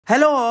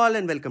Hello all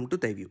and welcome to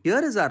Thyview.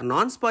 Here is our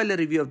non-spoiler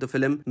review of the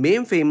film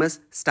Meme Famous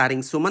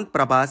starring Sumanth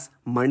Prabhas,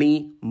 Mani,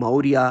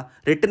 Maurya,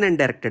 written and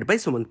directed by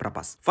Sumanth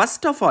Prabhas.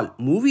 First of all,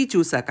 movie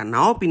చూసాక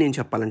నా opinion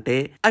చెప్పాలంటే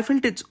I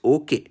felt it's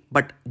okay,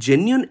 but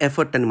genuine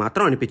effort అని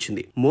మాత్రం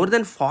అనిపించింది. More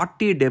than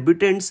 40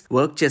 debutants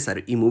work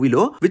చేశారు ఈ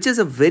మూవీలో, which is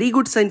a very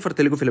good sign for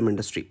Telugu film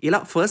industry.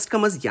 ఇలా ఫస్ట్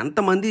కమర్స్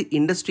ఎంతమంది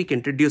ఇండస్ట్రీకి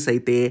ఇంట్రడ్యూస్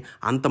అయితే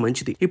అంత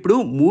మంచిది. ఇప్పుడు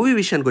మూవీ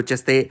విషయానికి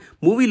వచ్చేస్తే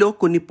మూవీలో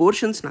కొన్ని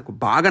పోర్షన్స్ నాకు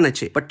బాగా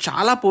నచ్చాయి, బట్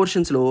చాలా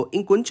పోర్షన్స్ లో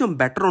ఇంకొంచెం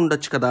బెటర్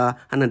ఉండొచ్చు కదా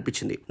అని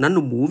అనిపించింది. నన్ను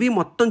మూవీ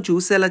మొత్తం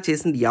చూసేలా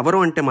చేసింది ఎవరు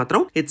అంటే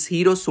మాత్రం ఇట్స్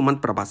హీరో సుమంత్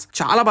ప్రభాస్.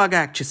 చాలా బాగా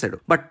యాక్ట్ చేశాడు,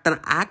 బట్ తన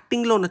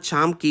యాక్టింగ్ లో ఉన్న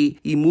చామ్ కి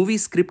ఈ మూవీ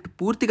స్క్రిప్ట్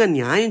పూర్తిగా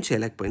న్యాయం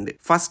చేయలేకపోయింది.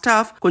 ఫస్ట్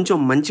హాఫ్ కొంచెం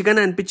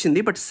మంచిగానే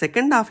అనిపించింది, బట్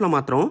సెకండ్ హాఫ్ లో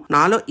మాత్రం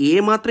నాలో ఏ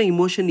మాత్రం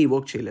ఇమోషన్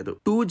ఇవోక్ చేయలేదు.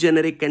 టూ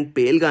జెనరిక్ అండ్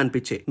పేల్ గా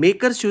అనిపించాయి.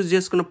 మేకర్స్ చూస్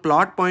చేసుకున్న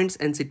ప్లాట్ పాయింట్స్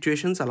అండ్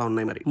సిచ్యువేషన్స్ అలా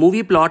ఉన్నాయి. మరి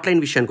మూవీ ప్లాట్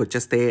లైన్ విషయానికి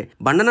వచ్చేస్తే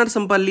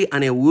బండనరసంపల్లి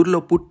అనే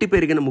ఊర్లో పుట్టి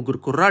పెరిగిన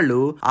ముగ్గురు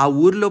కుర్రాళ్ళు ఆ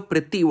ఊర్లో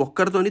ప్రతి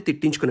ఒక్కరితోని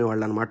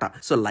తిట్టించుకునేవాళ్ళు అనమాట.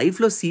 సో లైఫ్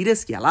లో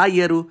సీరియస్ ఎలా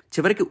అయ్యారు,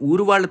 చివరికి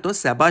ఊరు వాళ్లతో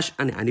శబాష్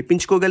అని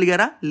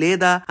అనిపించుకోగలిగారా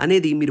లేదా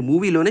అనేది మీరు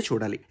మూవీలోనే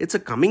చూడాలి. It's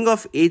a coming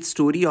of age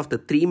story of the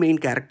three main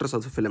characters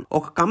of the film.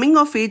 ఒక coming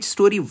of age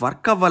story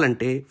work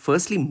అవ్వాలంటే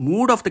firstly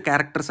mood of the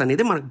characters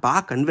అనేది మనకు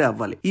బాగా కన్వే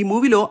అవ్వాలి. ఈ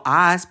మూవీలో ఆ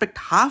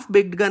ఆస్పెక్ట్ హాఫ్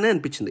బేక్డ్ గానే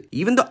అనిపించింది.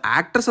 ఈవెన్ దో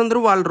యాక్టర్స్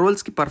అందరూ వాళ్ళ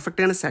రోల్స్ కి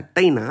పర్ఫెక్ట్ గానే సెట్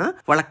అయినా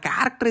వాళ్ళ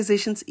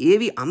క్యారెక్టరైజేషన్స్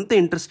ఏవి అంత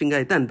ఇంట్రెస్టింగ్ గా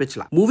అయితే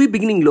అనిపించలా. మూవీ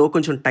బిగినింగ్ లో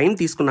కొంచెం టైం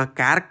తీసుకున్న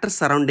క్యారెక్టర్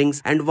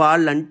సరౌండింగ్స్ అండ్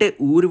వాళ్ళంటే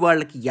ఊరి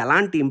వాళ్ళకి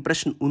ఎలాంటి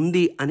ఇంప్రెషన్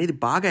ఉంది అనేది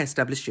బాగా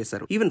ఎస్టాబ్లిష్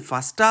చేశారు. ఈవెన్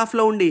ఫస్ట్ హాఫ్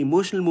లో ఉండే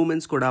ఎమోషనల్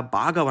మూమెంట్స్ కూడా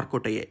బాగా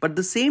వర్కౌట్ అయ్యాయి, but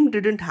the same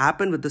didn't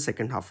happen with the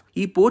second half.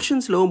 ఈ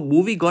పోర్షన్స్ లో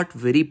movie got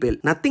very pale,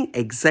 nothing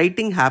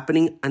exciting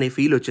happening అనే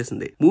ఫీల్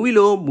వచ్చేసింది.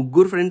 మూవీలో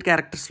ముగ్గురు ఫ్రెండ్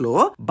క్యారెక్టర్స్ లో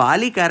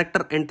బాలీ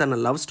క్యారెక్టర్ అండ్ తన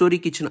లవ్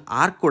స్టోరీకి ఇచ్చిన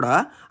ఆర్క్ కూడా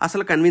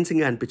అసలు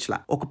కన్విన్సింగ్ గా అనిపించలా.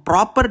 ఒక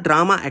ప్రాపర్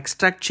డ్రామా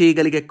ఎక్స్ట్రాక్ట్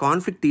చేయగలిగే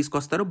కాన్ఫ్లిక్ట్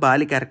తీసుకొస్తారు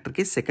బాలీ క్యారెక్టర్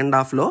కి సెకండ్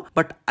హాఫ్ లో,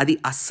 బట్ అది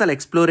అస్సలు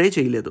ఎక్స్ప్లోరే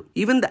చేయలేదు.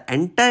 Even the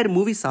entire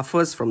movie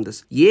suffers from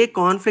this. A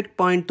conflict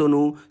point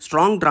తోనూ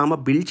స్ట్రాంగ్ డ్రామా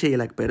బిల్డ్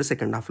చేయలేకపోయారు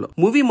సెకండ్ హాఫ్ లో.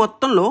 మూవీ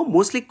మొత్తంలో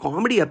మోస్ట్లీ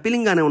కామెడీ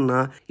అపీలింగ్ గానే ఉన్నా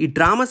ఈ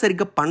డ్రామా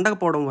సరిగ్గా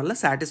పండకపోవడం వల్ల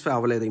సాటిస్ఫై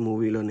అవ్వలేదు ఈ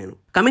మూవీలో నేను.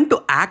 కమింగ్ టు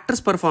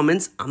యాక్టర్స్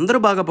పర్ఫార్మెన్స్, అందరూ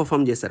బాగా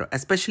పర్ఫార్మ్ చేశారు.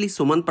 ఎస్పెషల్లీ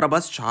సుమంత్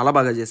ప్రభాస్ చాలా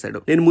బాగా చేశాడు.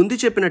 నేను ముందు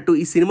చెప్పినట్టు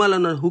ఈ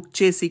సినిమాలో హుక్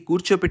చేసి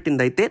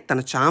కూర్చోపెట్టింది అయితే తన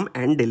చామ్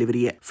and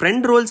డెలివరీయే.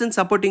 Friend roles and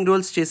supporting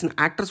roles చేసిన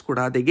యాక్టర్స్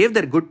కూడా they gave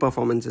there good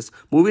performances.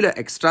 మూవీలో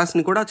ఎక్స్ట్రాస్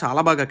ని కూడా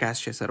చాలా బాగా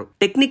క్యాస్ట్ చేశారు.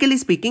 Technically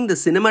speaking the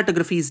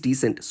cinematography is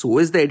decent, so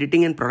is the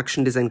editing and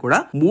production design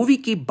కూడా.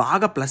 మూవీకి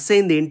బాగా ప్లస్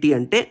అయింది ఏంటి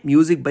అంటే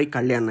music by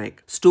Kalyan Naik.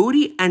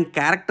 Story and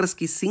characters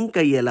కి సింక్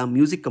అయ్యేలా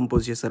మ్యూజిక్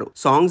కంపోజ్ చేశారు.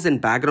 Songs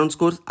and background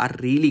scores are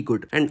really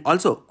good. And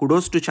also kudos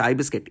to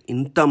biscuit,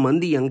 ఇంత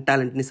మంది యంగ్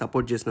టాలెంట్ ని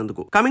సపోర్ట్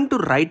చేసినందుకు. Coming to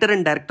writer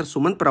and director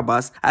Sumanth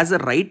Prabhas, as a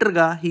writer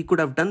గా he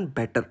could have done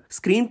better.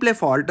 Screen play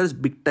ఫాల్టర్స్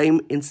big time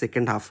in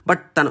second half,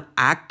 but తను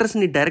actors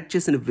ని direct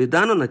చేసిన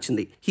విధానం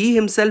నచ్చింది. He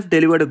himself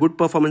delivered good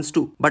performance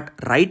to, but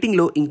writing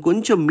లో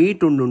ఇంకొంచెం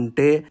meet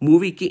ఉండుంటే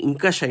మూవీకి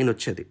ఇంకా షైన్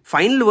వచ్చేది.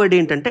 ఫైనల్ వర్డ్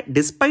ఏంటంటే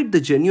despite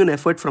the genuine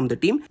effort from the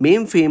team,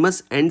 ma'am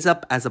famous ends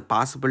up as a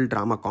possible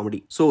drama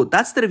comedy. So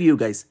that's the review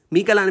guys.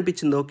 మీకు ఎలా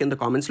అనిపించిందో కింద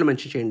కామెంట్స్ లో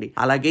మెన్షన్ చేయండి.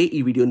 అలాగే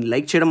ఈ వీడియోని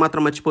లైక్ చేయడం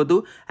మాత్రం మర్చిపోద్దు.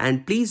 And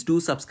please do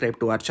subscribe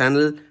to our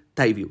channel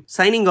Thyview.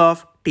 Signing off,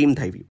 Team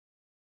Thyview.